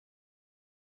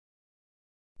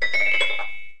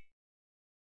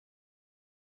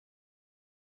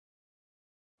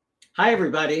Hi,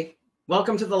 everybody.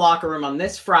 Welcome to the Locker Room on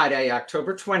this Friday,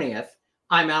 October 20th.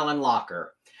 I'm Alan Locher.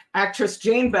 Actress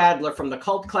Jane Badler from the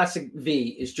cult classic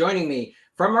V is joining me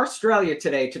from Australia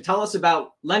today to tell us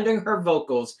about lending her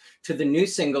vocals to the new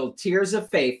single Tears of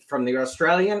Faith from the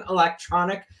Australian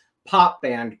electronic pop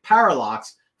band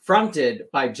Parralox, fronted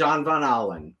by John von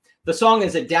Ahlen. The song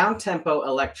is a down-tempo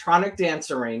electronic dance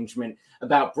arrangement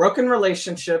about broken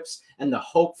relationships and the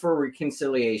hope for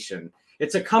reconciliation.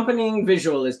 Its accompanying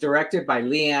visual is directed by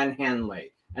Leanne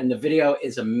Hanley, and the video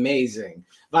is amazing.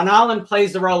 Von Ahlen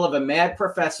plays the role of a mad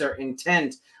professor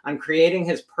intent on creating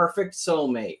his perfect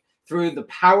soulmate. Through the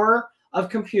power of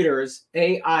computers,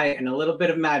 AI, and a little bit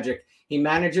of magic, he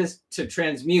manages to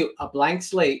transmute a blank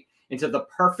slate into the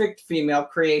perfect female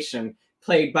creation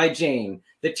played by Jane.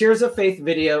 The Tears of Faith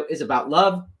video is about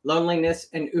love, loneliness,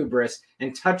 and hubris,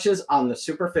 and touches on the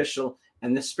superficial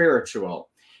and the spiritual.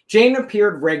 Jane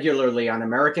appeared regularly on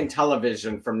American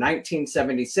television from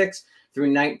 1976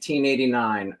 through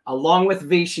 1989. Along with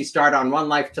V, she starred on One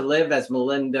Life to Live as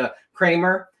Melinda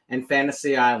Kramer and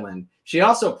Fantasy Island. She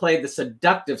also played the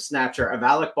seductive snatcher of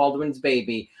Alec Baldwin's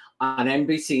baby on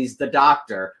NBC's The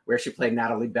Doctor, where she played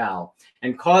Natalie Bell,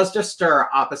 and caused a stir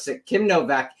opposite Kim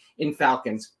Novak in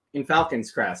Falcon's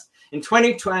Crest. In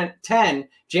 2010,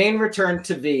 Jane returned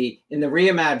to V in the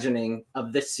reimagining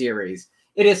of this series.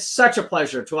 It is such a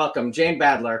pleasure to welcome Jane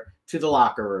Badler to the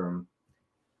Locker Room.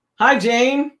 Hi,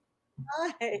 Jane.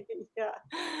 Hi. Yeah.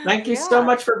 Thank you so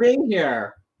much for being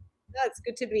here. No, it's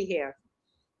good to be here.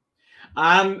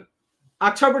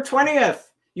 October 20th,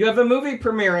 you have a movie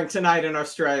premiering tonight in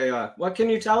Australia. What can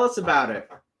you tell us about it?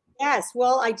 Yes,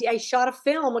 well, I shot a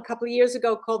film a couple of years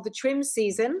ago called The Trim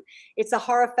Season. It's a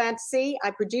horror fantasy.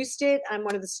 I produced it. I'm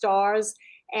one of the stars.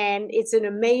 And it's an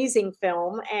amazing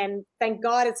film. And thank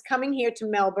God it's coming here to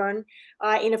Melbourne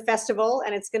in a festival.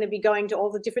 And it's going to be going to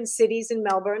all the different cities in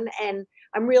Melbourne. And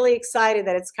I'm really excited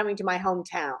that it's coming to my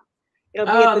hometown. It'll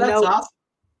be at the Nova. Awesome.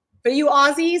 For you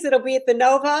Aussies, it'll be at the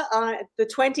Nova on the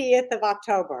 20th of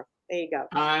October. There you go.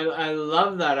 I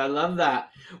love that. I love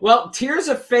that. Well, Tears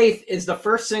of Faith is the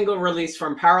first single released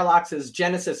from Parralox's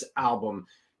Genesis album.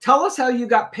 Tell us how you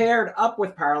got paired up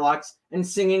with Parralox and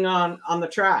singing on the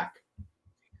track.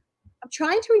 I'm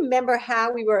trying to remember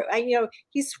how we were.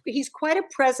 He's quite a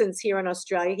presence here in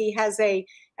Australia. He has a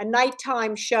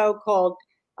nighttime show called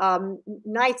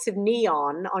Nights of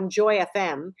Neon on Joy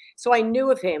FM. So I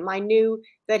knew of him. I knew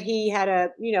that he had a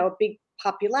big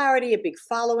popularity, a big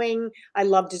following. I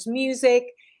loved his music.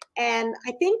 And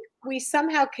I think we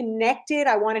somehow connected.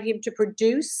 I wanted him to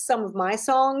produce some of my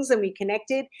songs, and we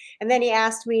connected. And then he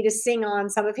asked me to sing on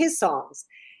some of his songs.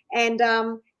 And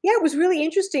yeah, it was really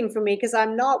interesting for me because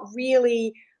I'm not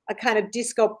really a kind of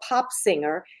disco pop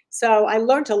singer. So I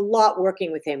learned a lot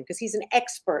working with him because he's an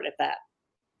expert at that.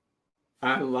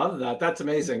 I love that. That's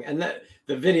amazing. And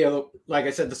the video, like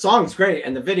I said, the song's great.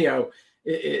 And the video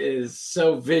is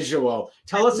so visual.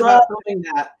 Tell us about filming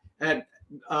that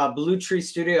at Blue Tree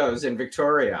Studios in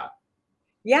Victoria.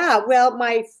 Yeah, well,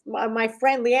 my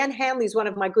friend Leanne Hanley is one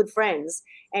of my good friends,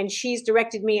 and she's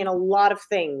directed me in a lot of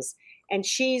things. And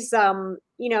she's,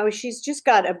 she's just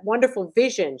got a wonderful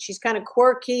vision. She's kind of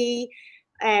quirky.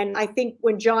 And I think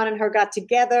when John and her got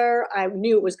together, I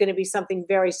knew it was going to be something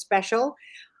very special.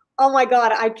 Oh, my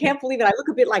God. I can't believe it. I look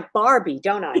a bit like Barbie,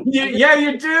 don't I? Yeah,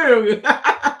 you do.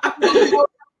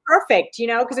 Perfect,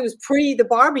 because it was the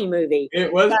Barbie movie.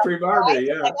 It was pre-Barbie,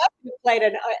 yeah. I played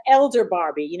an elder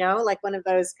Barbie, like one of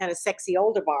those kind of sexy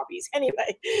older Barbies.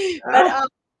 Anyway, but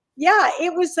yeah,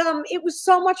 it was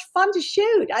so much fun to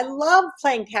shoot. I love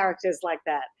playing characters like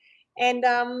that. And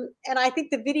I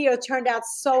think the video turned out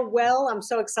so well. I'm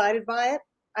so excited by it.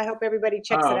 I hope everybody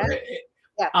checks it out.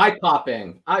 Yeah.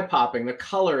 Eye-popping. The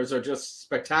colors are just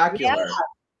spectacular. Yeah.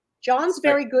 John's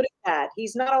very good at that.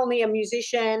 He's not only a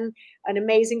musician, an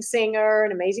amazing singer,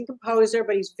 an amazing composer,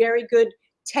 but he's very good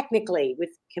technically with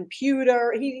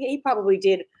computer. He probably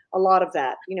did a lot of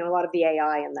that, a lot of the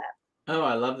AI in that. Oh,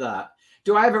 I love that.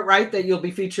 Do I have it right that you'll be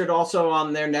featured also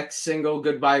on their next single,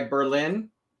 Goodbye Berlin?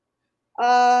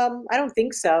 I don't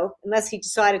think so, unless he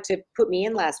decided to put me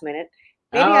in last minute.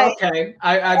 Maybe okay.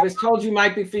 I was told you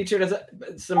might be featured as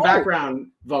some background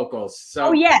vocals. So.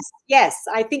 Oh, yes.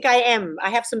 I think I am. I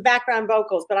have some background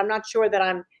vocals, but I'm not sure that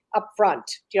I'm up front.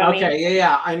 Do you know what I mean?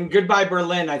 Yeah. And Goodbye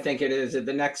Berlin, I think it is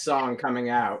the next song coming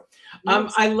out.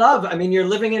 You're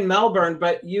living in Melbourne,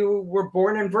 but you were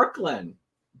born in Brooklyn.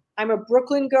 I'm a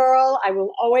Brooklyn girl. I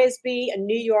will always be a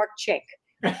New York chick.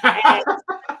 And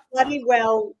I mean,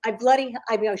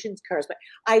 I shouldn't curse, but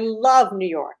I love New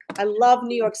York. I love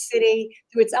New York City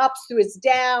through its ups, through its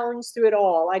downs, through it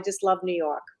all. I just love New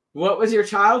York. What was your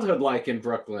childhood like in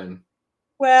Brooklyn?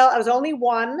 Well, I was only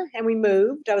one and we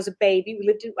moved. I was a baby.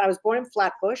 I was born in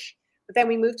Flatbush, but then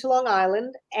we moved to Long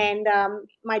Island. And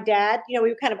my dad, we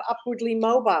were kind of upwardly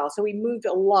mobile. So we moved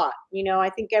a lot. I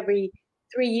think every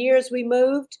 3 years we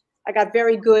moved. I got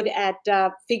very good at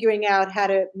figuring out how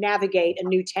to navigate a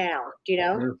new town,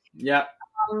 Yeah.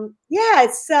 Yeah,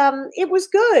 it was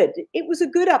good. It was a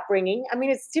good upbringing. I mean,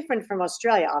 it's different from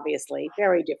Australia, obviously,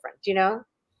 very different,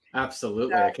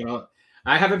 Absolutely.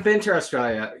 I haven't been to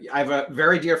Australia. I have a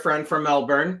very dear friend from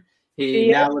Melbourne.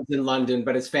 He now lives in London,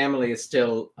 but his family is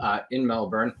still in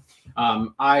Melbourne.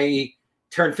 I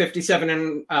turned 57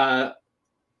 and I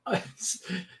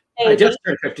just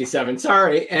turned 57.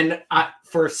 Sorry. And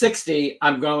for 60,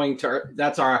 I'm going to,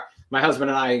 my husband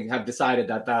and I have decided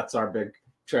that's our big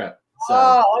trip. So.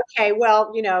 Oh, okay.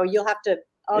 Well,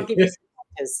 I'll give you some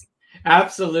practice.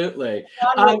 Absolutely.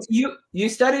 You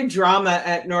studied drama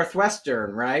at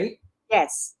Northwestern, right?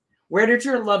 Yes. Where did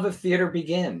your love of theater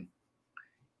begin?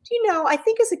 I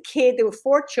think as a kid, there were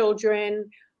 4 children.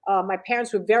 My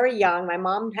parents were very young. My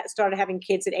mom started having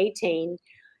kids at 18,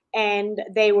 and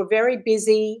they were very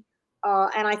busy.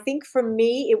 And I think for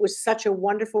me, it was such a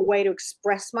wonderful way to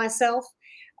express myself,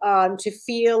 to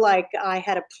feel like I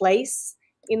had a place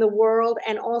in the world.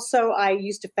 And also I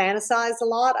used to fantasize a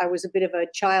lot. I was a bit of a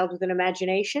child with an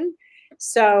imagination.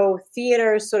 So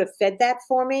theater sort of fed that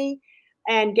for me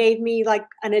and gave me like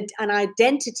an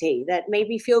identity that made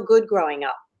me feel good growing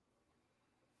up.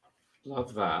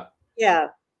 Love that. Yeah.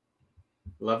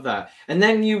 Love that. And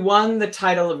then you won the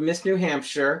title of Miss New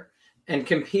Hampshire and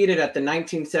competed at the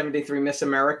 1973 Miss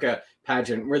America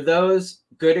pageant. Were those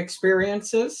good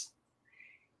experiences?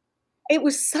 It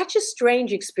was such a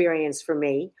strange experience for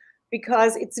me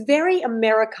because it's very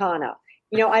Americana.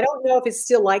 I don't know if it's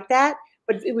still like that,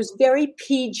 but it was very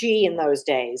PG in those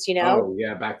days, Oh,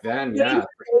 yeah, back then, yeah.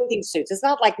 Bathing suits. It's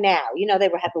not like now, they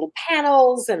had little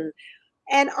panels and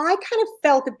I kind of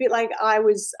felt a bit like I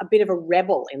was a bit of a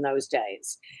rebel in those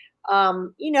days. I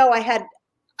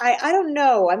don't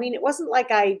know. I mean, it wasn't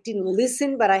like I didn't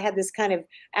listen, but I had this kind of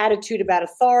attitude about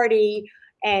authority.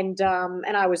 And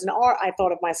I was I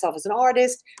thought of myself as an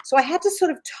artist. So I had to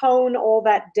sort of tone all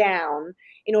that down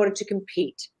in order to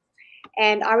compete.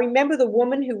 And I remember the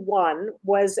woman who won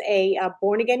was a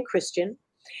born-again Christian.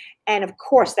 And of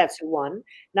course, that's who won.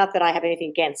 Not that I have anything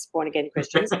against born-again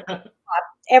Christians.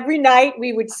 Every night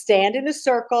we would stand in a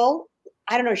circle.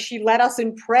 I don't know, she led us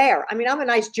in prayer. I mean, I'm a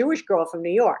nice Jewish girl from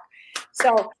New York.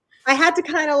 So I had to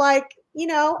kind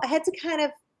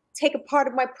of take a part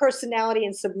of my personality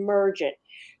and submerge it.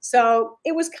 So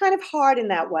it was kind of hard in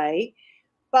that way.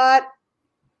 But,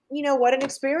 what an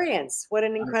experience. What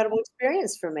an incredible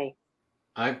experience for me.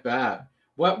 I bet.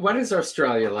 What is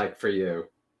Australia like for you?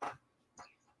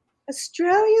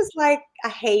 Australia's like a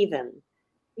haven.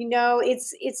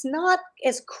 It's not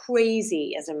as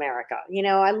crazy as America.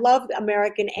 I love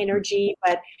American energy,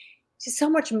 but there's so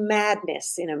much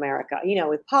madness in America,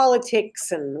 with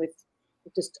politics and with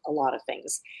just a lot of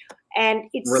things. And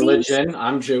it's religion.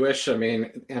 I'm Jewish. I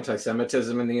mean,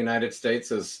 anti-Semitism in the United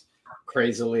States is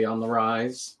crazily on the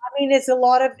rise. I mean, there's a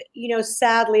lot of,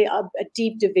 sadly, a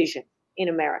deep division in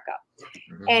America.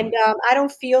 Mm-hmm. And I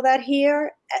don't feel that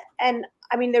here. And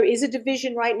I mean, there is a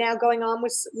division right now going on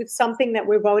with something that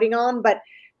we're voting on, but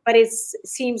it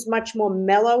seems much more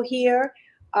mellow here.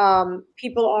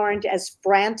 People aren't as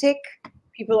frantic.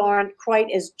 People aren't quite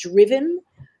as driven.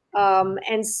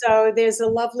 And so there's a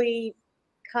lovely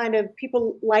kind of,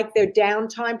 people like their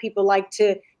downtime. People like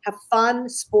to have fun.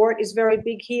 Sport is very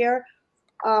big here.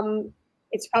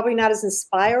 It's probably not as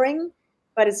inspiring,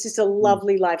 but it's just a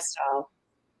lovely lifestyle.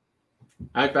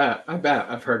 I bet.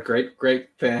 I've heard great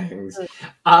things.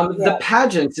 The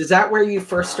pageants, is that where you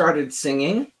first started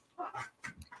singing?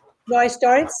 No, I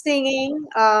started singing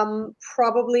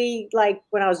probably like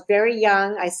when I was very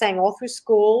young. I sang all through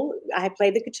school. I had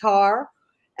played the guitar,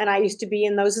 and I used to be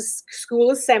in those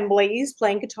school assemblies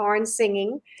playing guitar and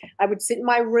singing. I would sit in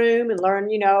my room and learn,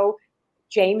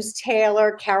 James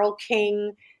Taylor, Carole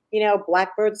King,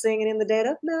 Blackbird Singing in the Dead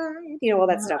of Night, all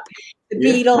that stuff. The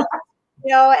Beatles.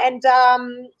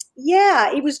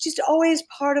 It was just always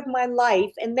part of my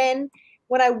life. And then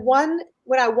when I won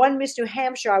Miss New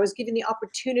Hampshire, I was given the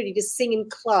opportunity to sing in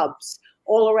clubs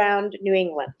all around New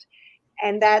England.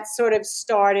 And that sort of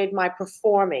started my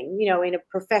performing, in a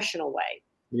professional way.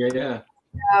 Yeah.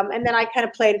 And then I kind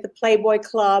of played at the Playboy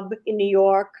Club in New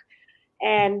York,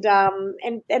 and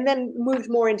then moved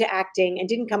more into acting and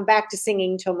didn't come back to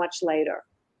singing till much later.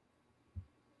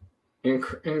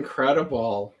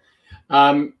 Incredible.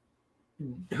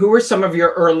 Who were some of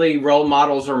your early role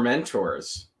models or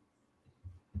mentors?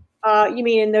 You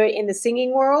mean in the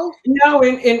singing world? No,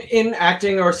 in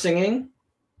acting or singing.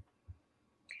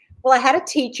 Well, I had a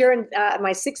teacher, and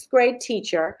my 6th grade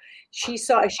teacher. She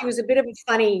was a bit of a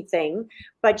funny thing,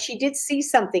 but she did see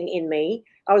something in me.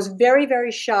 I was very,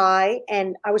 very shy,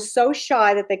 and I was so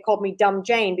shy that they called me Dumb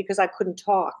Jane because I couldn't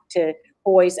talk to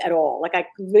boys at all. Like I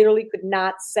literally could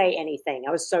not say anything.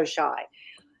 I was so shy.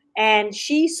 And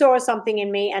she saw something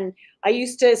in me, and I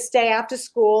used to stay after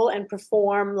school and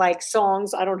perform like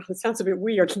songs. I don't know, it sounds a bit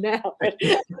weird now, but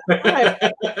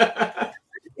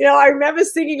I remember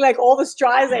singing like all the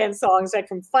Streisand songs, like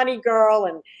from Funny Girl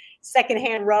and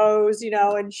Secondhand Rose,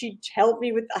 and she'd help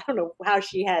me with, I don't know how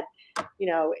she had,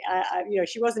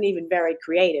 she wasn't even very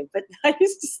creative, but I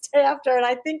used to stay after her. And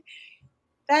I think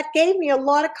that gave me a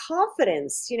lot of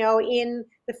confidence, in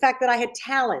the fact that I had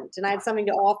talent and I had something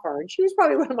to offer. And she was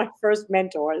probably one of my first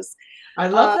mentors. I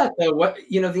love that though. What,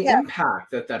 the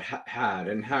impact that had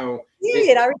and how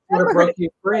I remember broke you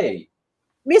free.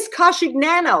 Miss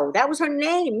Coscignano. That was her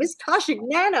name, Miss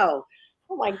Coscignano.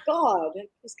 Oh my God. It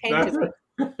just came to me.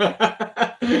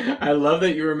 I love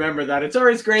that you remember that. It's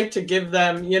always great to give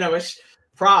them,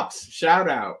 props, shout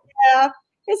out. Yeah,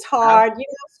 it's hard.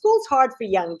 School's hard for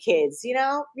young kids.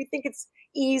 We think it's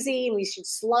easy and we should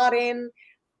slot in,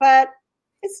 but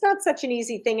it's not such an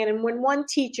easy thing. And when one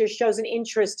teacher shows an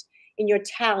interest in your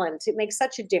talent, it makes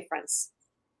such a difference.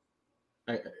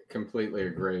 I completely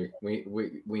agree.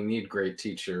 We need great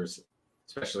teachers,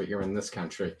 especially here in this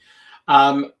country.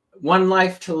 One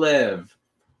Life to Live.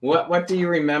 What do you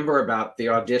remember about the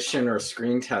audition or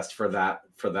screen test for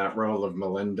that role of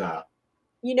Melinda?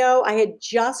 I had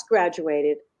just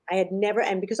graduated. I had never,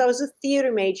 and because I was a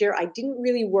theater major, I didn't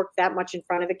really work that much in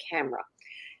front of the camera.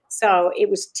 So it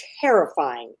was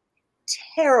terrifying,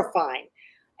 terrifying.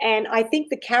 And I think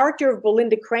the character of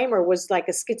Belinda Kramer was like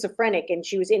a schizophrenic, and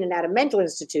she was in and out of mental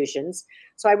institutions.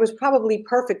 So I was probably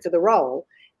perfect for the role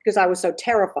because I was so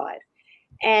terrified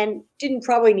and didn't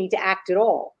probably need to act at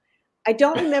all. I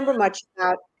don't remember much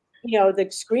about, the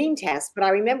screen test, but I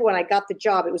remember when I got the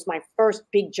job, it was my first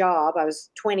big job. I was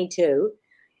 22.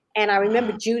 And I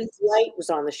remember Judith Light was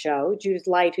on the show. Judith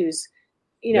Light, who's,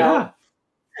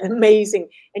 amazing.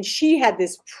 And she had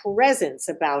this presence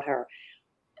about her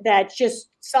that just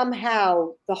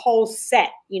somehow the whole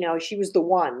set, she was the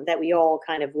one that we all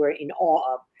kind of were in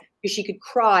awe of, because she could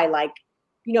cry like,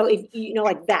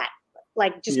 like that,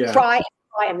 like just cry and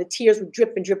cry, and the tears would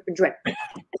drip and drip and drip. That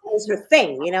was her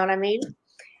thing, you know what I mean?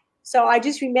 So I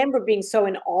just remember being so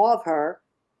in awe of her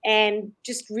and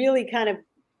just really kind of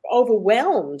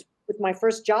overwhelmed with my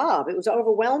first job. It was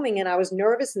overwhelming, and I was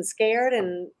nervous and scared,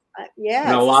 and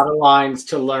and a lot of lines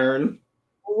to learn.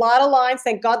 A lot of lines.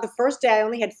 Thank God the first day I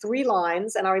only had 3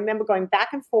 lines, and I remember going back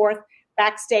and forth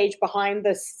backstage behind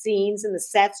the scenes and the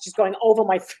sets, just going over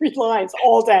my 3 lines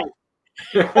all day.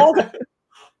 All day.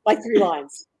 Like 3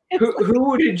 lines.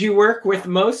 Who did you work with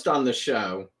most on the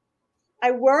show? I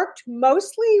worked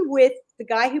mostly with the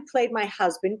guy who played my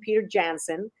husband, Peter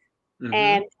Jansen,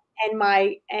 and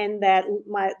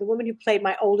the woman who played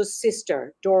my oldest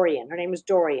sister, Dorian. Her name was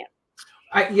Dorian.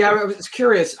 I was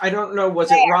curious. I don't know.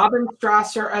 Was it Robin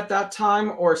Strasser at that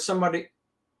time or somebody?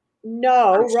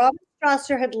 No, Robin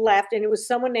Strasser had left, and it was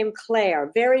someone named Claire.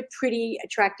 Very pretty,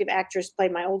 attractive actress,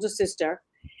 played my older sister.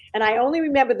 And I only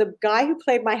remember the guy who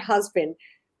played my husband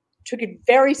took it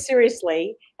very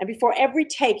seriously. And before every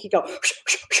take, he'd go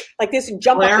like this and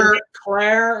jump up.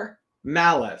 Claire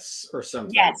Malice or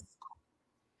something. Yes.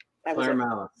 Claire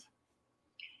Malice.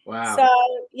 Wow. So,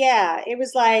 yeah, it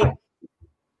was like,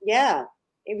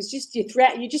 it was just,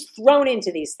 you're just thrown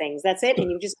into these things. That's it.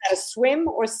 And you just got to swim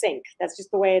or sink. That's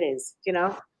just the way it is,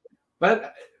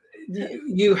 But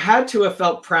you had to have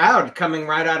felt proud coming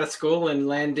right out of school and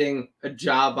landing a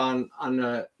job on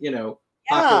a,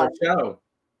 popular show.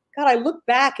 God, I look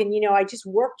back and, I just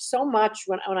worked so much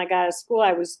when I got out of school.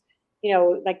 I was,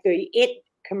 like the It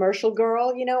commercial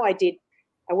girl,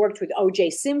 I worked with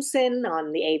O.J. Simpson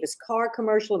on the Avis car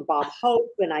commercial and Bob Hope.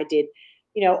 And I did,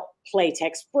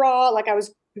 Playtex bra. Like I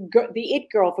was the It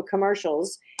girl for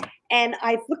commercials. And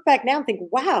I look back now and think,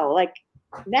 wow, like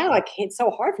now it's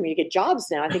so hard for me to get jobs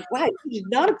now. I think, wow, you did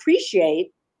not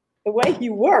appreciate the way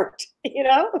you worked.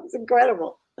 It's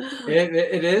incredible.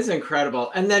 It is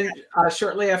incredible. And then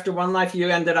shortly after One Life, you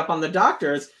ended up on The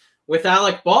Doctors with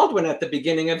Alec Baldwin at the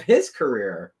beginning of his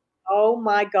career. Oh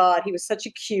my God, he was such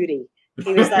a cutie.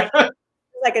 He was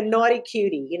like a naughty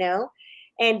cutie,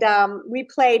 And we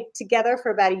played together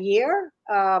for about a year,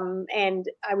 and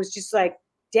I was just like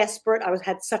desperate.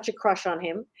 Had such a crush on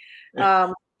him.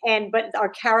 but our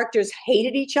characters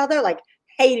hated each other, like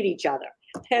hated each other.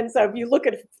 And so if you look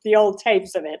at the old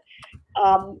tapes of it,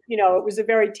 you know, it was a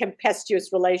very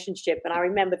tempestuous relationship. And I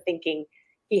remember thinking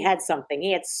he had something.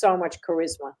 He had so much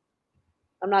charisma.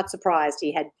 I'm not surprised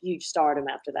he had huge stardom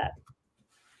after that.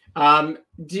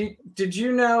 Did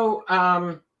you know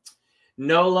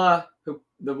Nola,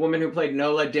 the woman who played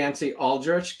Nola Dancy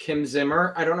Aldrich, Kim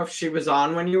Zimmer? I don't know if she was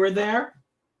on when you were there.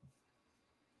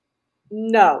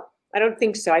 No, I don't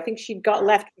think so. I think she got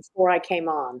left before I came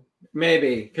on.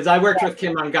 Maybe, because I worked with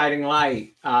Kim on Guiding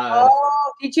Light.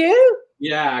 Oh, did you?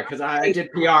 Yeah, because I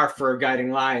did PR for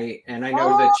Guiding Light, and I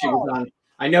know that she was on.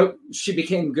 I know she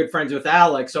became good friends with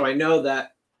Alex, so I know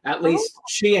that at least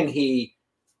she and he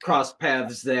crossed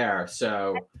paths there.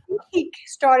 So I think he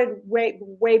started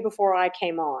way before I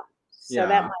came on. So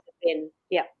that might have been,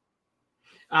 yeah.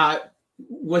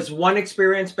 Was one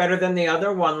experience better than the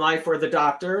other, One Life or The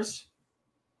Doctors?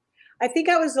 I think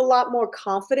I was a lot more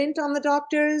confident on The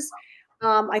Doctors.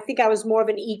 I think I was more of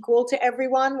an equal to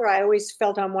everyone, where I always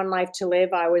felt on One Life to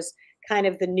Live, I was kind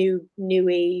of the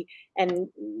newie, and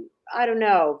I don't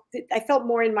know. I felt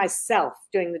more in myself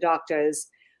doing The Doctors,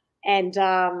 and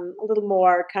a little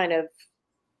more kind of,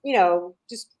 you know,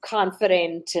 just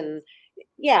confident, and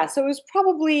yeah. So it was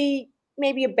probably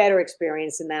maybe a better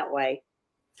experience in that way.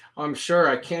 I'm sure.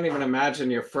 I can't even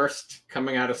imagine your first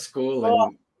coming out of school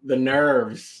and the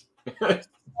nerves.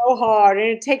 So hard, and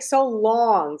it takes so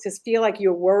long to feel like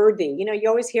you're worthy. You know, you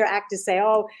always hear actors say,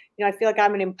 "Oh, you know, I feel like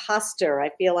I'm an imposter. I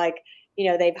feel like, you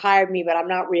know, they've hired me, but I'm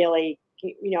not really,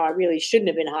 you know, I really shouldn't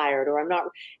have been hired, or I'm not."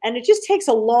 And it just takes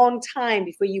a long time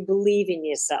before you believe in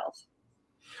yourself.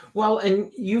 Well,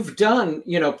 and you've done,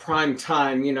 you know, prime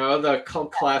time, you know, the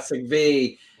cult classic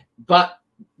V, but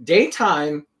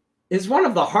daytime is one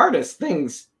of the hardest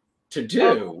things to do.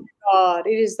 Oh God,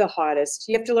 it is the hardest.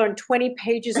 You have to learn 20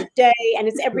 pages a day, and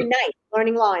it's every night,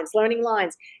 learning lines,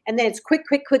 and then it's quick.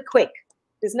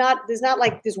 There's not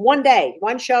like there's one day,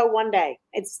 one show, one day.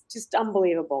 It's just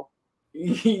unbelievable.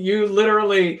 You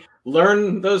literally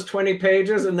learn those 20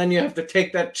 pages, and then you have to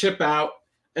take that chip out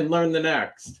and learn the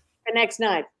next. The next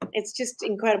night. It's just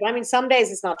incredible. I mean, some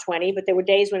days it's not 20, but there were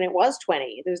days when it was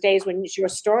 20. There's days when it's your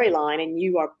storyline and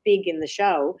you are big in the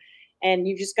show, and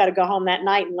you just got to go home that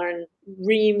night and learn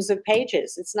reams of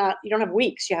pages. It's not, you don't have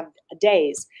weeks, you have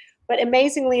days. But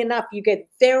amazingly enough, you get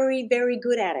very, very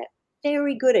good at it.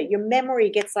 Very good at it. Your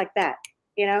memory gets like that,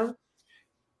 you know?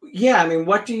 Yeah, I mean,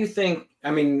 what do you think?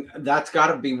 I mean, that's got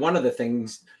to be one of the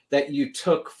things that you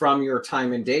took from your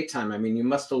time in daytime. I mean, you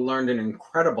must have learned an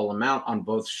incredible amount on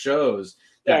both shows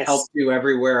that helped you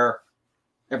everywhere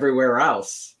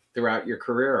else throughout your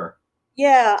career.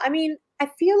 Yeah, I mean, I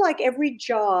feel like every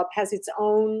job has its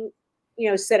own, you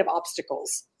know, set of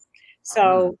obstacles.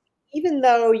 So even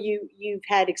though you've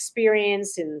had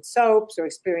experience in soaps or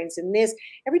experience in this,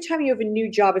 every time you have a new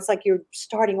job, it's like you're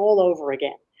starting all over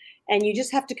again. And you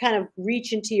just have to kind of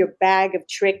reach into your bag of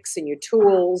tricks and your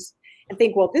tools and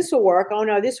think, well, this will work. Oh,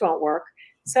 no, this won't work.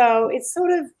 So it's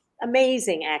sort of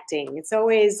amazing acting. It's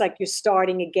always like you're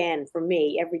starting again for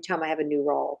me every time I have a new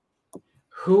role.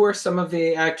 Who are some of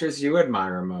the actors you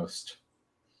admire most?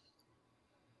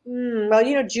 Well,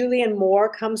 you know, Julianne Moore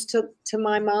comes to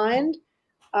my mind.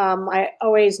 I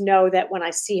always know that when I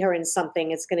see her in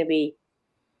something, it's going to be,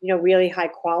 you know, really high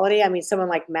quality. I mean, someone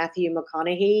like Matthew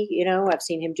McConaughey, you know, I've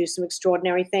seen him do some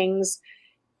extraordinary things.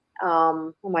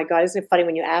 Oh my God, isn't it funny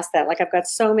when you ask that? Like, I've got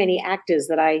so many actors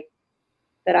that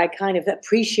I kind of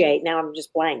appreciate. Now I'm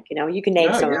just blank, you know, you can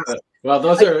name some. Yeah. Well,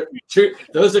 those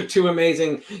are two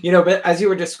amazing, you know, but as you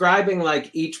were describing,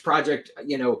 like each project,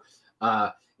 you know,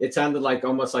 it sounded like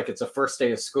almost like it's a first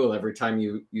day of school every time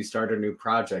you start a new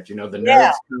project, you know, the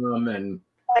nerves come. And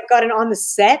I got it on the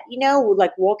set, you know,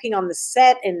 like walking on the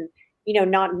set and, you know,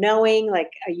 not knowing,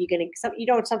 like, are you going to, you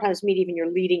don't sometimes meet even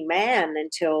your leading man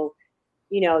until,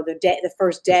 you know, the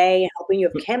first day, hoping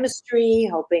you have chemistry,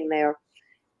 hoping they're,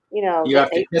 you know, you have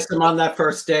to kiss them on that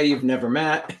first day you've never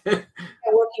met.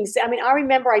 Working. I mean, I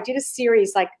remember I did a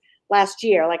series like last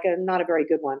year, like not a very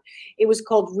good one. It was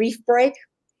called Reef Break.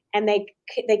 And they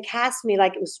cast me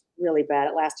like, it was really bad.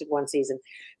 It lasted one season.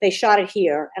 They shot it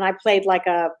here, and I played like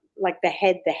the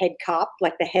head cop,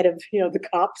 like the head of, you know, the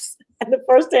cops. And the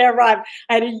first day I arrived,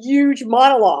 I had a huge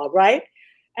monologue, right?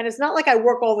 And it's not like I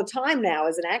work all the time now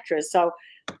as an actress. So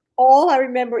all I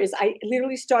remember is I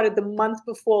literally started the month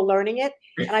before learning it,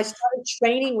 and I started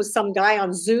training with some guy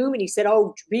on Zoom, and he said,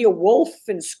 "Oh, be a wolf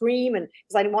and scream," and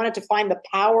because I wanted to find the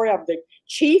power of the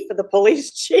chief, of the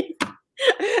police chief.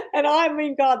 And I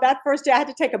mean, God, that first day I had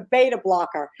to take a beta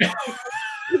blocker. I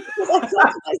thought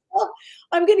to myself,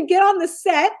 I'm going to get on the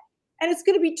set and it's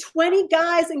going to be 20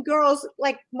 guys and girls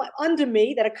like under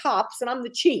me that are cops, and I'm the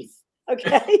chief.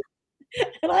 Okay.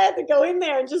 And I had to go in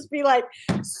there and just be like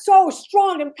so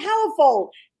strong and powerful.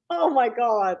 Oh my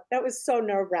God. That was so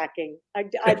nerve-wracking. I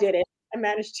did it. I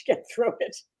managed to get through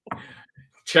it.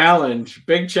 Challenge,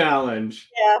 big challenge.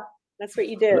 Yeah, that's what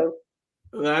you do.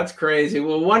 That's crazy.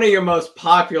 Well, one of your most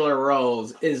popular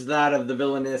roles is that of the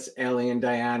villainous alien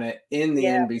Diana in the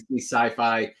NBC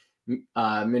sci-fi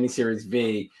miniseries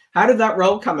V. How did that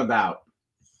role come about?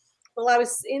 Well, I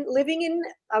was living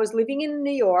in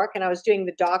New York, and I was doing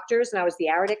The Doctors, and I was the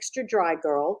Arid Extra Dry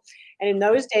girl. And in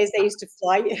those days, they used to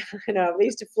fly, they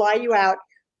used to fly you out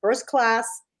first class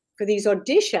for these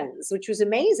auditions, which was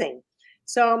amazing.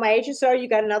 So my agent said, "Oh, you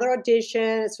got another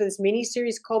audition. It's for this mini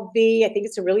series called V. I think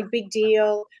it's a really big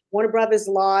deal. Warner Brothers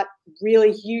lot,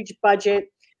 really huge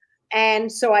budget."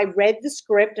 And so I read the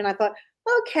script, and I thought,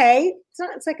 okay,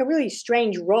 it's like a really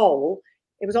strange role.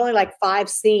 It was only like 5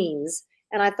 scenes.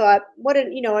 And I thought,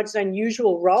 it's an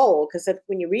unusual role, because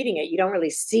when you're reading it, you don't really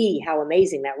see how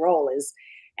amazing that role is.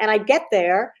 And I get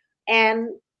there, and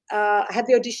I had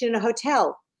the audition in a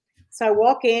hotel. So I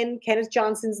walk in, Kenneth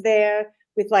Johnson's there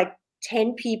with like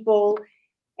 10 people,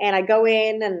 and I go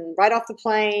in and right off the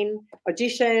plane,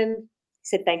 audition. He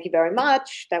said, "Thank you very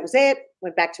much." That was it.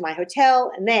 Went back to my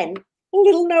hotel, and then a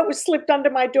little note was slipped under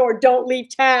my door: "Don't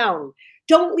leave town.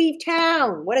 Don't leave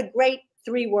town." What a great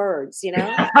 3 words,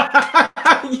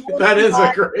 That is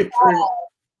a great 3.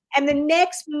 And the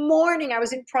next morning I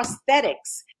was in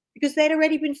prosthetics because they'd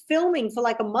already been filming for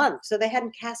like a month. So they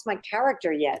hadn't cast my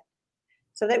character yet.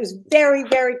 So that was very,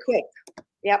 very quick.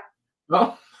 Yep.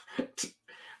 Well,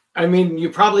 I mean,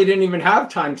 you probably didn't even have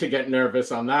time to get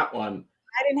nervous on that one.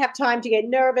 I didn't have time to get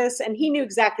nervous, and he knew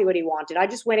exactly what he wanted. I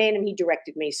just went in and he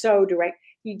directed me so direct.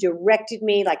 He directed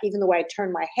me, like even the way I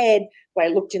turned my head, the way I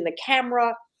looked in the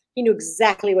camera. He knew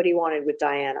exactly what he wanted with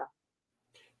Diana.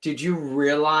 Did you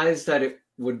realize that it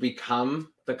would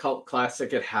become the cult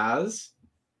classic it has?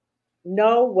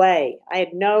 No way.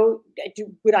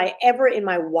 Would I ever in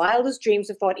my wildest dreams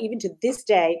have thought, even to this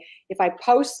day, if I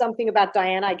post something about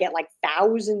Diana, I get like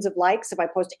thousands of likes. If I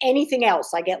post anything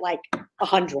else, I get like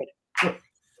 100.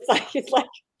 It's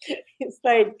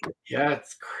like. Yeah,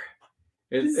 it's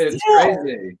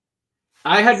crazy.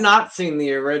 I had not seen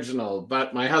the original,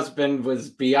 but my husband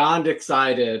was beyond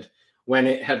excited when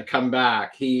it had come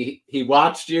back. He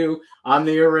watched you on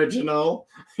the original.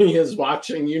 He is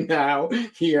watching you now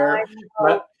here.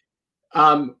 But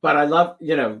I love,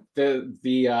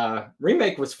 the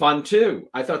remake was fun too.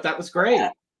 I thought that was great. Yeah.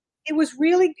 It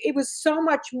was so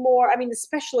much more. I mean, the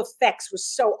special effects were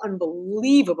so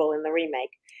unbelievable in the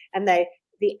remake, and the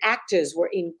actors were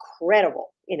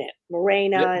incredible in it.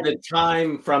 Morena. The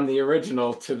time from the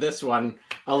original to this one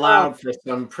allowed for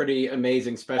some pretty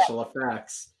amazing special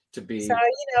effects to be. So,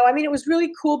 it was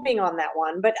really cool being on that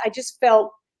one, but I just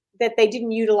felt that they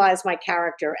didn't utilize my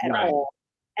character at all.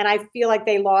 And I feel like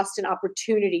they lost an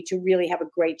opportunity to really have a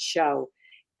great show.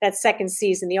 That second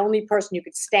season, the only person who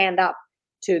could stand up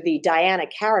to the Diana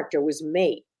character was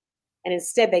me. And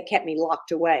instead they kept me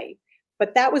locked away.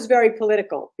 But that was very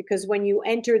political, because when you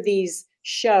enter these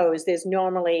shows, there's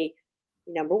normally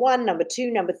number 1, number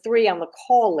 2, number 3 on the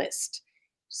call list.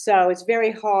 So it's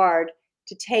very hard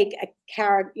to take a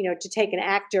character, to take an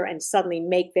actor and suddenly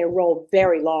make their role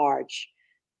very large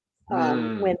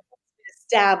when it's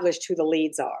established who the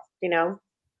leads are,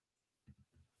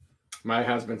 My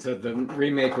husband said the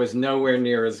remake was nowhere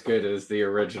near as good as the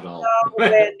original.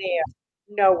 Nowhere near.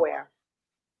 Nowhere.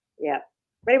 Yeah.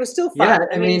 But it was still fun. Yeah,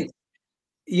 I mean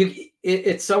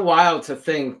it's so wild to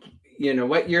think,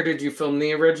 what year did you film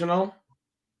the original?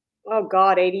 Oh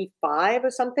God, 85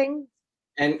 or something.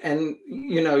 And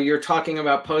you're talking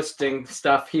about posting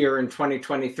stuff here in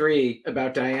 2023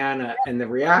 about Diana and the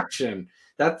reaction.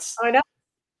 That's I know.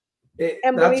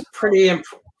 That's pretty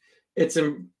it's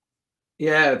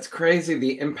crazy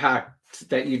the impact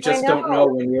that you just don't know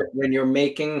when you're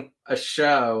making a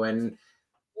show and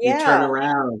you turn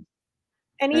around.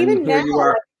 And even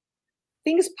now,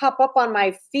 things pop up on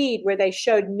my feed where they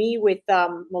showed me with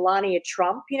Melania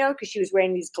Trump, because she was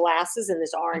wearing these glasses and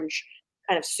this orange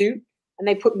kind of suit, and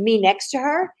they put me next to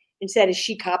her and said, "Is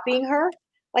she copying her?"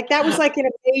 Like that was like a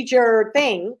major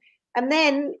thing. And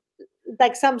then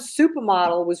like some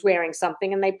supermodel was wearing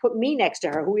something and they put me next to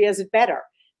her. Who has it better?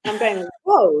 And I'm going,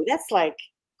 whoa, that's like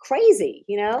crazy,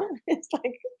 It's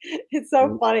like, it's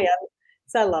so funny.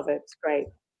 I love it. It's great.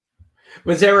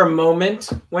 Was there a moment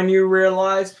when you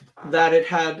realized that it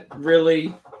had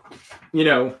really,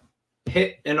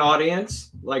 hit an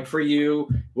audience? Like for you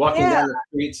walking down the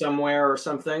street somewhere or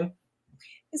something?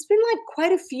 It's been like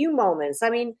quite a few moments. I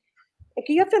mean,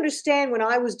 you have to understand, when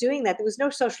I was doing that, there was no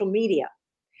social media.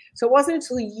 So it wasn't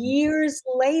until years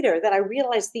later that I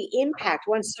realized the impact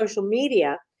on social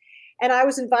media. And I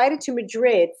was invited to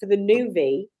Madrid for the new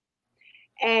V.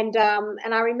 And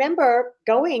I remember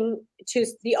going to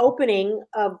the opening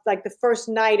of, like, the first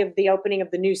night of the opening of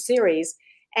the new series.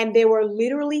 And there were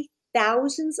literally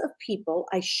thousands of people.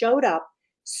 I showed up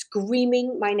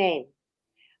screaming my name,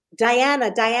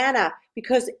 Diana, Diana,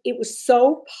 because it was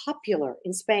so popular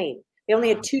in Spain. They only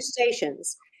had 2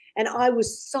 stations. And I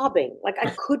was sobbing. Like, I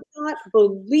could not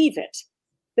believe it,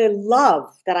 the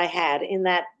love that I had in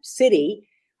that city.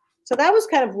 So that was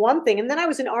kind of one thing. And then I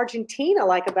was in Argentina,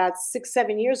 like, about 6,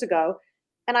 7 years ago.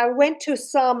 And I went to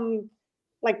some,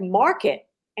 like, market,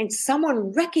 and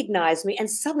someone recognized me. And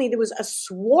suddenly there was a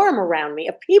swarm around me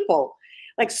of people,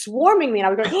 like, swarming me. And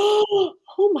I was going,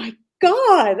 oh my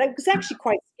God. That was actually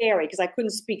quite scary because I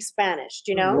couldn't speak Spanish,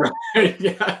 you know? Right,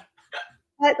 yeah.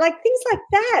 But, like, things like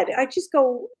that, I just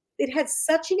go, it had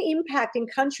such an impact in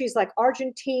countries like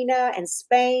Argentina and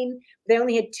Spain. They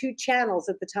only had 2 channels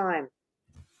at the time.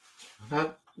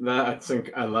 I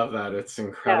love that. It's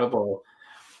incredible.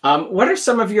 Yeah. What are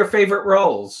some of your favorite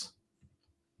roles?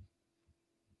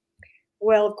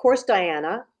 Well, of course,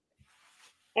 Diana.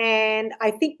 And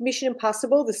I think Mission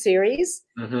Impossible, the series,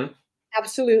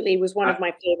 absolutely was one of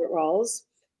my favorite roles,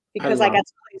 because I got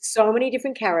to play so many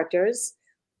different characters.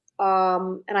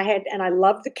 And I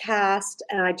loved the cast,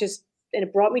 and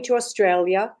it brought me to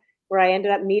Australia, where I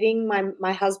ended up meeting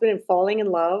my husband and falling in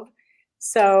love.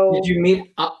 So did you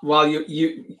meet while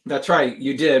you that's right,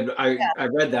 you did. I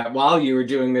read that while you were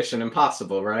doing Mission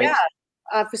Impossible, right?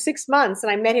 Yeah, for 6 months,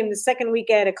 and I met him the second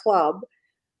week at a club,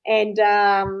 and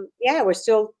we're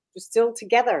still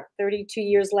together 32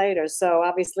 years later. So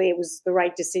obviously it was the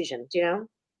right decision, you know?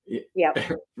 Yeah.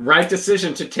 Right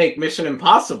decision to take Mission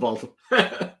Impossible.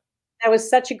 That was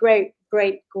such a great,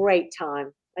 great, great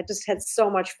time. I just had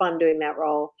so much fun doing that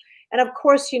role. And of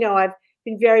course, you know, I've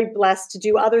been very blessed to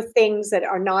do other things that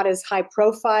are not as high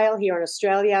profile here in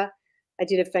Australia. I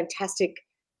did a fantastic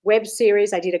web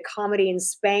series. I did a comedy in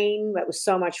Spain that was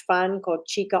so much fun, called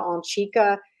Chica on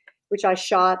Chica, which I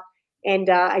shot. And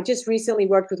I just recently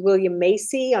worked with William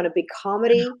Macy on a big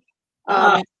comedy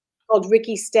called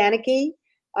Ricky Stanicky,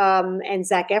 and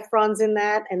Zac Efron's in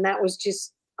that. And that was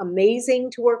just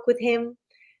amazing to work with him.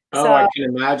 Oh, so, I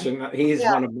can imagine. He's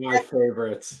one of my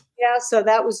favorites. Yeah, so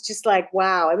that was just like,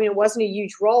 wow. I mean, it wasn't a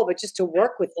huge role, but just to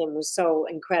work with him was so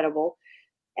incredible.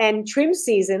 And Trim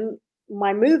Season,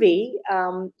 my movie,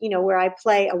 you know, where I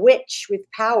play a witch with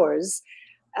powers,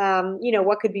 you know,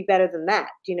 what could be better than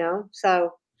that, you know?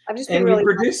 So I've just been really. And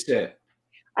you produced it.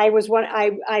 I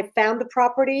found the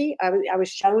property. I was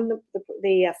shown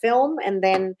the film, and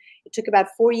then it took about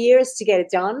 4 years to get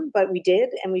it done, but we did,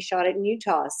 and we shot it in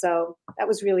Utah. So that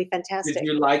was really fantastic. Did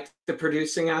you like the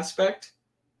producing aspect?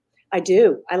 I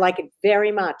do. I like it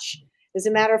very much. As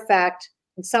a matter of fact,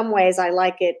 in some ways, I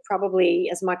like it probably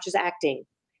as much as acting,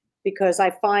 because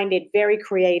I find it very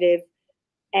creative,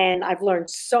 and I've learned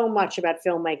so much about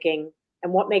filmmaking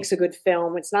and what makes a good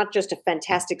film. It's not just a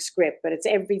fantastic script, but it's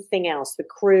everything else, the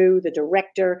crew, the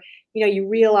director. You know, you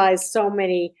realize so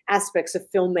many aspects of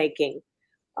filmmaking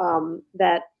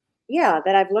that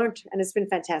I've learned, and it's been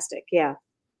fantastic. Yeah.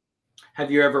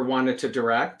 Have you ever wanted to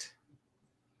direct?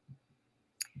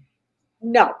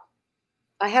 No,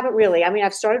 I haven't really. I mean,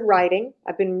 I've started writing.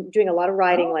 I've been doing a lot of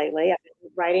writing lately. I've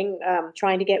been writing,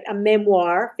 trying to get a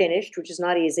memoir finished, which is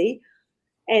not easy.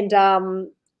 And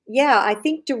I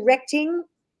think directing,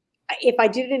 if I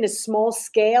did it in a small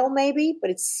scale, maybe,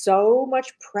 but it's so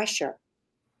much pressure.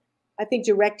 I think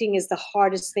directing is the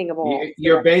hardest thing of all.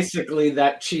 You're basically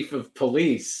that chief of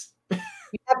police.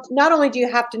 Not only do you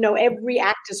have to know every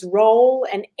actor's role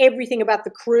and everything about the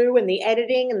crew and the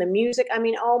editing and the music. I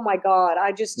mean, oh my God,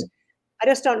 I just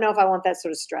don't know if I want that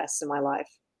sort of stress in my life.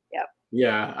 Yeah.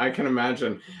 Yeah, I can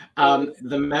imagine.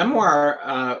 The memoir,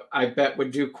 I bet,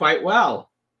 would do quite well.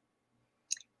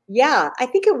 Yeah, I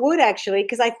think it would, actually,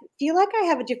 because I feel like I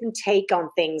have a different take on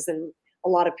things than a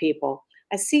lot of people.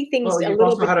 I see things a little bit. You've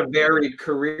also had a varied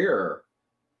career.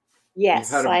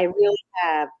 Yes, I really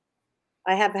have.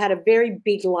 I have had a very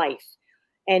big life,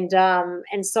 and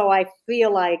so I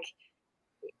feel like,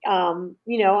 you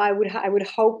know, I would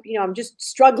hope, you know, I'm just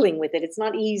struggling with it. It's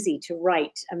not easy to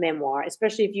write a memoir,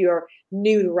 especially if you're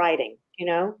new to writing, you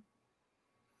know.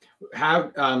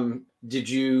 How did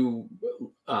you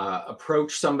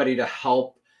approach somebody to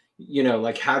help? You know,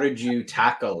 like, how did you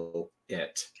tackle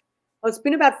it? Well, it's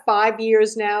been about 5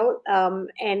 years now,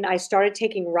 and I started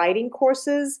taking writing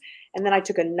courses, and then I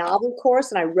took a novel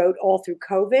course, and I wrote all through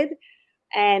COVID,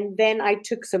 and then I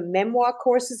took some memoir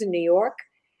courses in New York,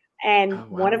 And Oh,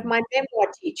 one of wow. my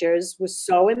memoir teachers was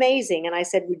so amazing. And I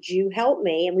said, would you help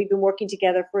me? And we've been working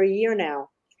together for a year now.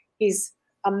 He's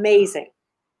amazing.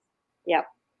 Yep.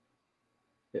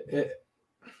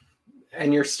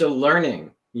 And you're still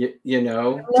learning, you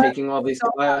know, taking all these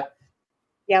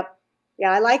Yep.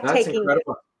 Yeah, I like that's taking,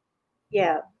 incredible.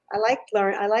 yeah, I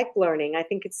like learning. I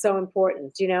think it's so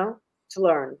important, you know, to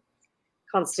learn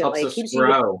constantly. Helps It us keeps you,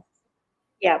 grow.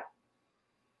 yeah,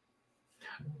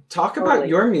 Talk about totally.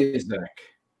 your music.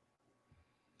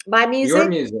 My Your music?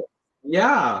 music.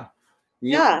 Yeah.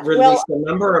 You Yeah. Well, released a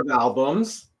number of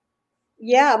albums.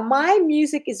 yeah, my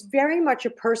music is very much a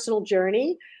personal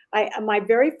journey. My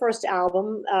very first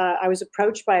album, I was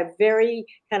approached by a very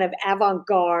kind of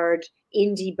avant-garde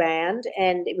indie band,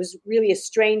 and it was really a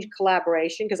strange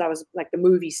collaboration because I was like the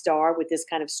movie star with this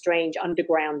kind of strange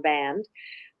underground band.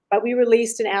 But we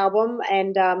released an album,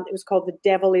 and it was called "The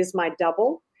Devil Is My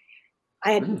Double."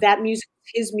 I had Mm. that music,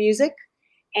 his music,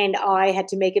 and I had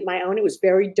to make it my own. It was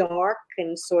very dark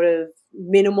and sort of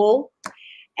minimal.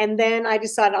 And then I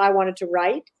decided I wanted to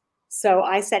write. So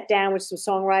I sat down with some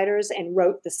songwriters and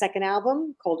wrote the second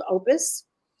album called Opus.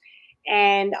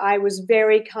 And I was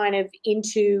very kind of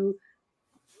into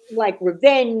like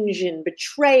revenge and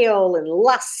betrayal and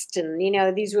lust. And, you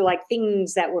know, these were like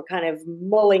things that were kind of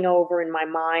mulling over in my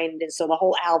mind. And so the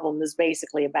whole album is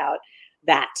basically about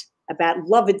that, about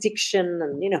love addiction.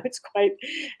 And, you know, it's quite,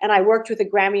 and I worked with a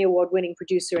Grammy Award winning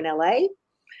producer in LA.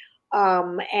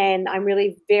 And I'm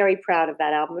really very proud of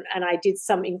that album. And I did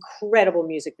some incredible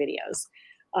music videos,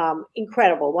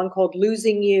 incredible. One called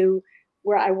Losing You,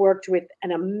 where I worked with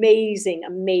an amazing,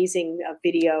 amazing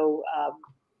video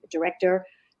director.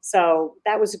 So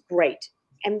that was great.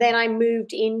 And then I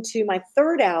moved into my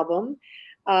third album,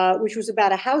 which was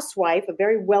about a housewife, a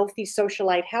very wealthy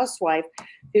socialite housewife,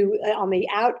 who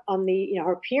you know,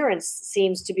 her appearance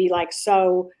seems to be like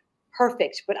so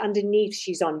perfect, but underneath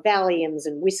she's on Valiums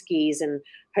and whiskeys, and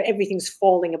everything's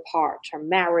falling apart. Her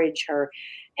marriage,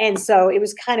 and so it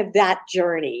was kind of that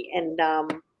journey. And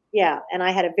yeah, and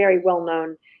I had a very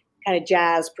well-known kind of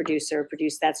jazz producer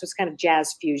produce that, so it's kind of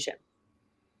jazz fusion.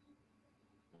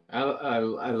 I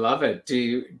love it. Do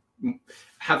you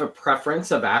have a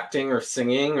preference of acting or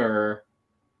singing or?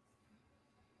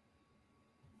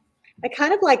 I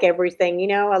kind of like everything, you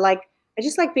know. I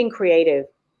just like being creative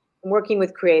and working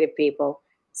with creative people.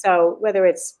 So whether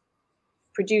it's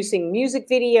producing music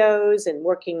videos and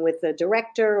working with a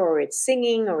director, or it's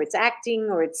singing, or it's acting,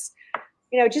 or it's,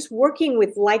 you know, just working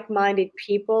with like-minded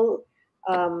people.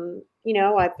 You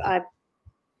know,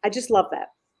 I just love that.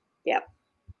 Yeah.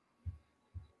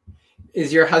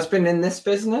 Is your husband in this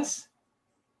business?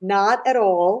 Not at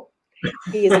all.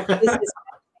 He is a businessman.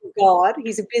 God,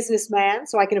 he's a businessman,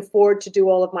 so I can afford to do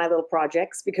all of my little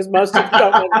projects because most of them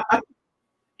don't make,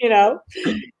 you know.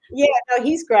 Yeah, no,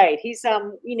 he's great. He's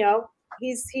you know,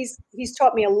 he's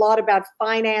taught me a lot about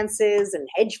finances and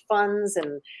hedge funds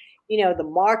and, you know, the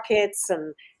markets,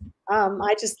 and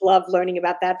I just love learning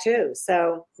about that too.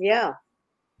 So yeah.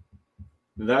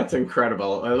 That's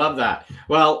incredible. I love that.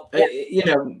 Well, Yeah. You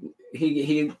know,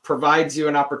 he provides you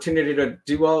an opportunity to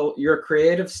do all your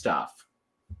creative stuff.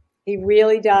 He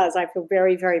really does. I feel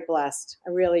very, very blessed. I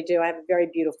really do. I have a very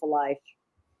beautiful life.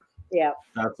 Yeah.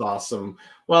 That's awesome.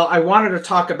 Well, I wanted to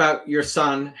talk about your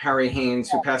son, Harry Haynes,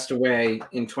 who passed away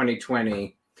in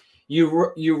 2020.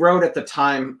 You wrote at the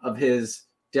time of his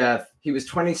death, he was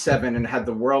 27 and had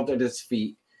the world at his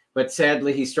feet, but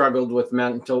sadly he struggled with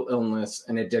mental illness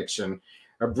and addiction.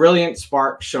 A brilliant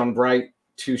spark shone bright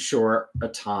too short a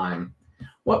time.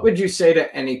 What would you say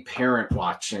to any parent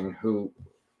watching who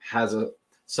has a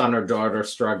son or daughter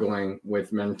struggling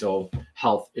with mental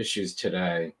health issues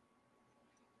today?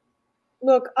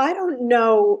 Look, I don't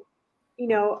know, you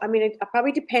know, I mean, it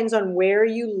probably depends on where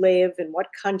you live and what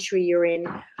country you're in.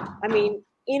 I mean,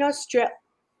 in Australia,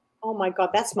 oh my God,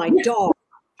 that's my dog.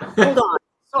 Hold on.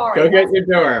 Sorry. Go get your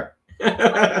door.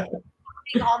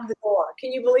 Pounding on the door.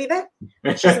 Can you believe it?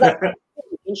 She's like,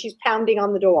 and she's pounding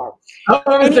on the door. Oh,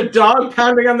 it's a dog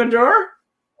pounding on the door?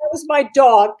 That was my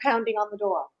dog pounding on the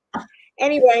door.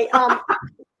 Anyway, I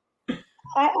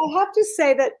have to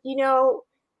say that, you know,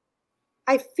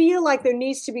 I feel like there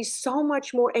needs to be so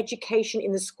much more education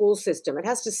in the school system. It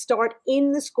has to start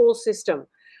in the school system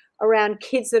around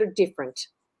kids that are different,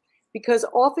 because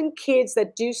often kids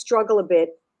that do struggle a bit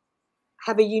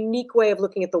have a unique way of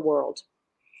looking at the world.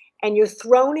 And you're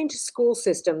thrown into school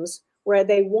systems where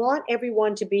they want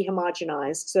everyone to be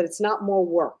homogenized so that it's not more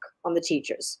work on the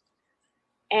teachers.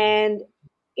 And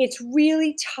it's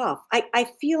really tough. I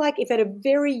feel like if at a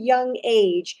very young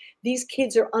age, these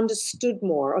kids are understood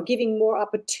more or giving more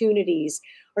opportunities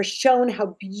or shown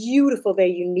how beautiful their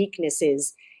uniqueness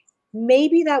is,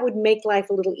 maybe that would make life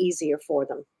a little easier for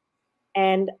them.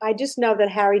 And I just know that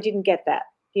Harry didn't get that,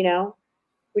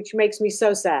 which makes me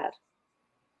so sad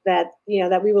that,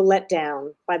 that we were let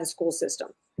down by the school system.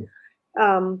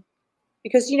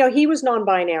 Because, he was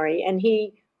non-binary and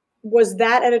he was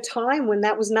that at a time when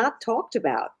that was not talked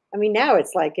about. I mean, now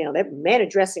it's like, men are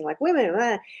dressing like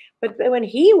women. But when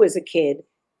he was a kid,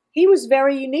 he was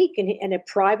very unique in a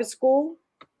private school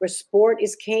where sport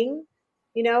is king.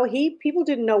 People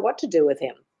didn't know what to do with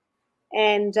him.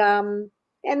 And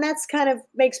that's kind of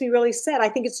makes me really sad. I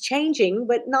think it's changing,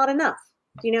 but not enough,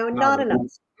 not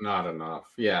enough. Not enough.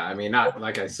 Yeah. I mean, not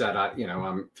like I said,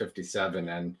 I'm 57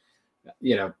 and,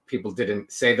 people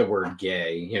didn't say the word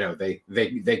gay,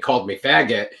 they called me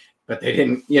faggot, but they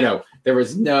didn't, there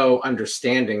was no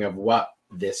understanding of what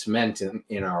this meant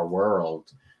in our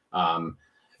world.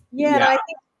 Yeah.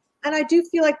 And I do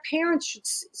feel like parents should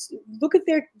look at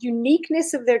their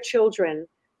uniqueness of their children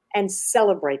and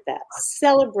celebrate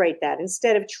that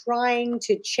instead of trying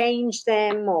to change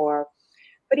them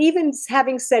but even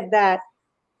having said that,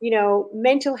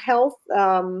 mental health,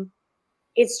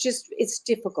 it's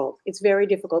difficult. It's very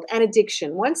difficult. And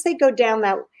addiction. Once they go down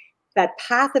that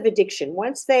path of addiction,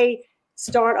 once they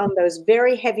start on those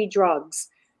very heavy drugs,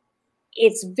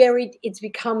 it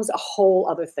becomes a whole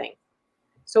other thing.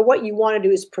 So what you want to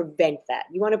do is prevent that.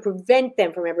 You want to prevent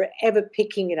them from ever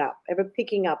picking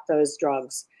up those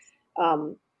drugs.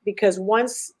 Because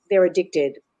once they're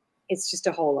addicted, it's just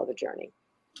a whole other journey.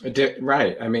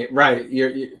 Right. I mean, right.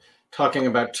 You're talking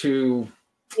about two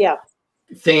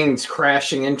things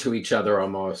crashing into each other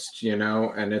almost,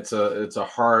 and it's a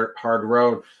hard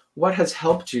road. What has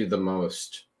helped you the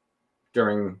most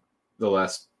during the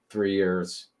last 3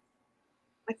 years?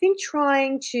 I think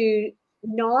trying to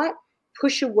not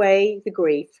push away the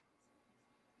grief,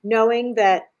 knowing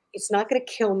that it's not going to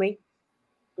kill me.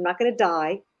 I'm not going to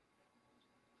die.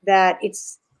 That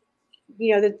it's,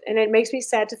 and it makes me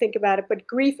sad to think about it, but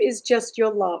grief is just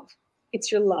your love.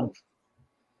 It's your love.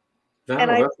 And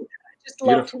I just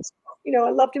loved him. I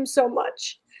loved him so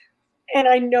much. And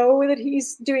I know that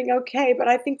he's doing okay, but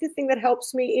I think the thing that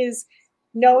helps me is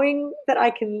knowing that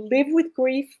I can live with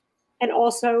grief and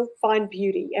also find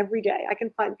beauty every day. I can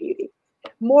find beauty.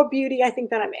 More beauty, I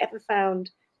think, than I've ever found.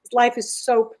 Life is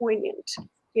so poignant,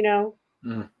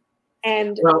 Mm.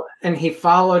 And he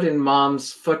followed in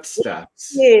Mom's footsteps.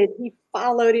 He did. He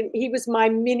followed him. He was my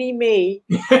mini me.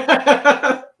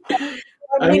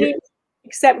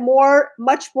 Except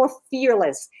much more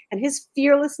fearless. And his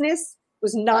fearlessness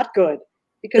was not good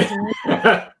because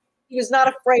he was not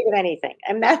afraid of anything.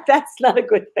 And that's not a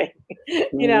good thing.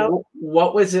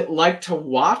 What was it like to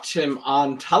watch him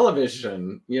on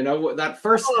television?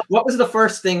 What was the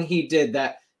first thing he did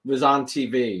that was on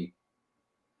TV?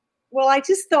 Well, I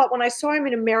just thought when I saw him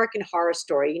in American Horror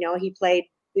Story, he played,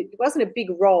 it wasn't a big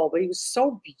role, but he was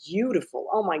so beautiful.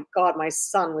 Oh my God, my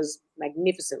son was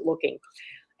magnificent looking.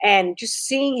 And just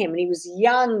seeing him, and he was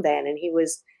young then, and he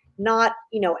was not,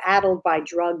 addled by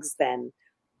drugs then.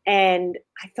 And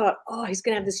I thought, oh, he's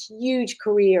going to have this huge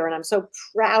career, and I'm so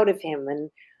proud of him.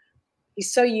 And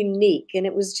he's so unique, and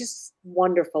it was just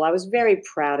wonderful. I was very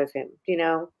proud of him,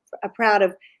 proud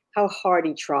of how hard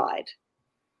he tried.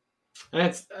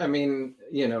 And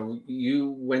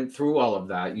you went through all of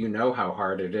that. You know how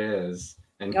hard it is.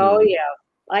 And yeah,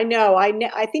 I know.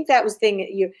 I think that was the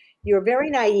thing. You're very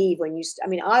naive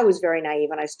I was very naive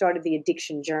when I started the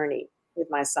addiction journey with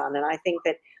my son. And I think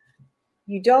that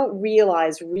you don't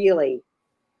realize really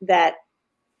that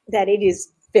it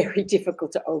is very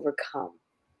difficult to overcome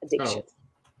addiction.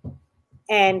 Oh.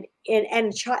 And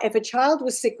if a child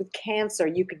was sick with cancer,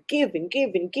 you could give and give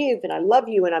and give, and I love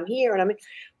you, and I'm here,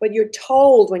 but you're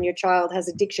told when your child has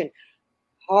addiction,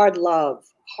 hard love,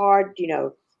 hard,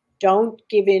 don't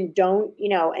give in, don't,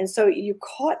 and so you're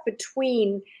caught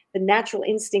between the natural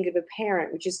instinct of a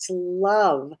parent, which is to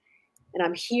love, and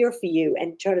I'm here for you,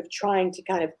 and sort of trying to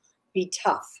kind of be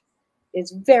tough.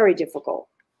 It's very difficult.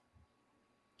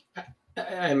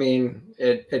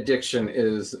 Addiction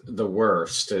is the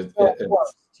worst. It's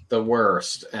the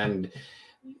worst. And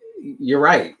you're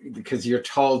right, because you're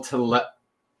told to let,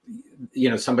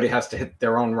 somebody has to hit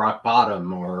their own rock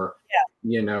bottom or,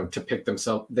 to pick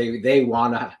themselves. They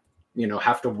want to,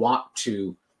 have to want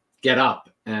to get up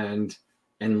and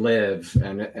live.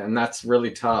 And that's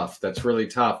really tough. That's really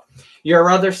tough. Your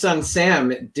other son,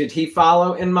 Sam, did he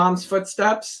follow in Mom's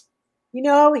footsteps?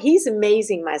 He's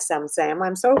amazing, my son, Sam.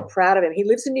 I'm so proud of him. He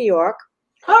lives in New York.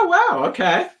 Oh, wow.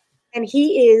 Okay. And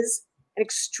he is an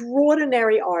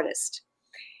extraordinary artist.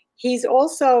 He's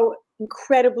also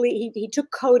incredibly, he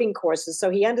took coding courses, so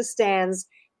he understands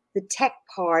the tech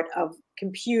part of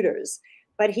computers,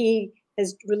 but he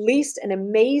has released an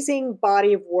amazing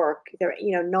body of work. They're,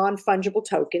 non-fungible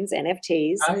tokens,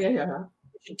 NFTs, Oh, yeah.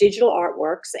 digital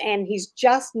artworks, and he's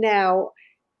just now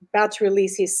about to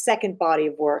release his second body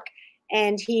of work.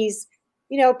 And he's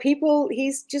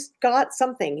just got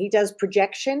something. He does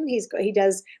projection. He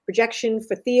does projection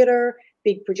for theater,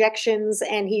 big projections,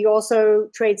 and he also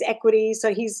trades equities.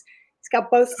 So he's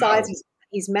got both sides.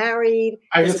 He's married.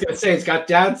 I was just going to say, he's got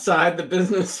dad's side, the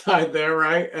business side there,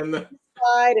 right? And the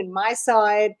side and my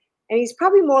side. And he's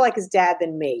probably more like his dad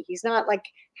than me. He's not like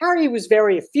Harry was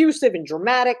very effusive and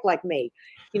dramatic like me,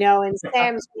 and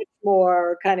Sam's much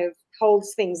more kind of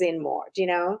holds things in more,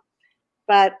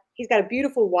 But he's got a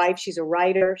beautiful wife. She's a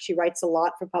writer. She writes a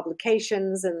lot for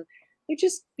publications, and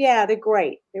they're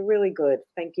great. They're really good.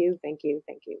 Thank you.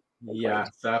 Yes,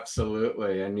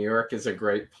 absolutely. And New York is a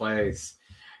great place.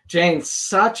 Jane,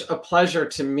 such a pleasure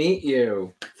to meet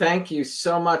you. Thank you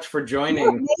so much for joining.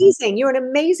 You're amazing. You're an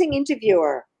amazing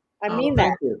interviewer. I mean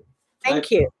that.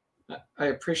 Thank you. I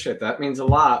appreciate that. It means a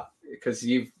lot because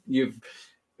you've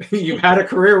had a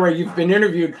career where you've been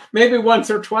interviewed maybe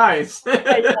once or twice. You're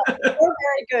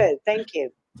very good. Thank you.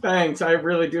 Thanks. I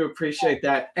really do appreciate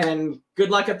that. And good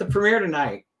luck at the premiere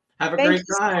tonight. Have a great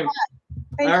time.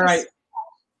 All right.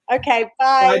 Okay.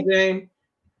 Bye. Bye, Jane.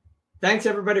 Thanks,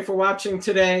 everybody, for watching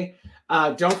today.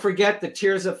 Don't forget the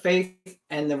Tears of Faith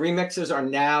and the remixes are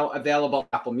now available on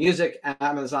Apple Music,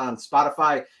 Amazon,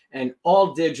 Spotify, and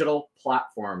all digital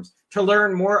platforms. To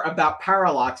learn more about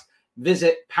Parralox,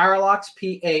 visit Parralox,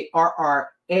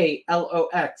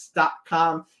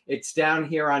 PARRALOX.com. It's down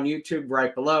here on YouTube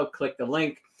right below. Click the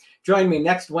link. Join me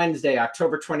next Wednesday,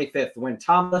 October 25th, when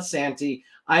Tom Lasanti,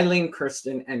 Eileen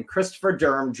Kirsten, and Christopher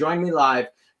Durham join me live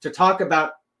to talk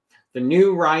about the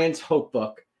new Ryan's Hope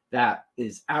book that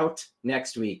is out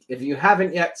next week. If you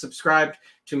haven't yet subscribed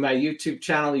to my YouTube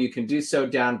channel, you can do so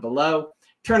down below.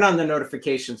 Turn on the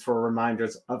notifications for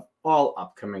reminders of all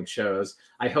upcoming shows.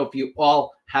 I hope you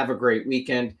all have a great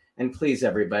weekend. And please,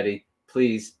 everybody,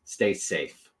 please stay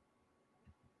safe.